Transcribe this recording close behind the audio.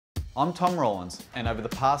I'm Tom Rawlins, and over the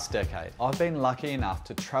past decade, I've been lucky enough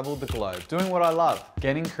to travel the globe doing what I love,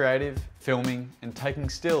 getting creative, filming, and taking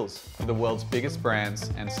stills for the world's biggest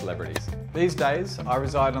brands and celebrities. These days, I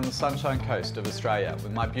reside on the Sunshine Coast of Australia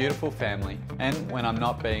with my beautiful family, and when I'm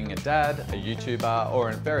not being a dad, a YouTuber,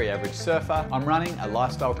 or a very average surfer, I'm running a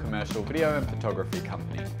lifestyle commercial video and photography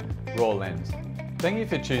company, Rawlins. Thank you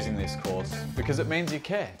for choosing this course because it means you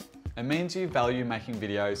care. It means you value making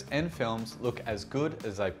videos and films look as good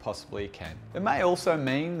as they possibly can. It may also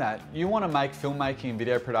mean that you want to make filmmaking and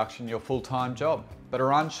video production your full-time job, but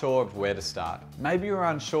are unsure of where to start. Maybe you're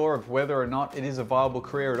unsure of whether or not it is a viable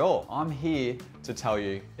career at all. I'm here to tell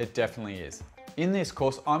you it definitely is. In this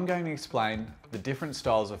course, I'm going to explain the different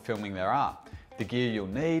styles of filming there are, the gear you'll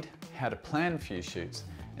need, how to plan for your shoots,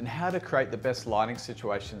 and how to create the best lighting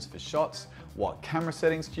situations for shots, what camera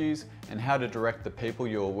settings to use, and how to direct the people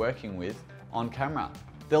you are working with on camera.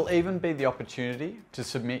 There'll even be the opportunity to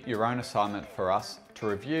submit your own assignment for us to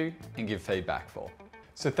review and give feedback for.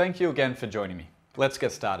 So thank you again for joining me. Let's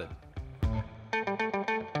get started.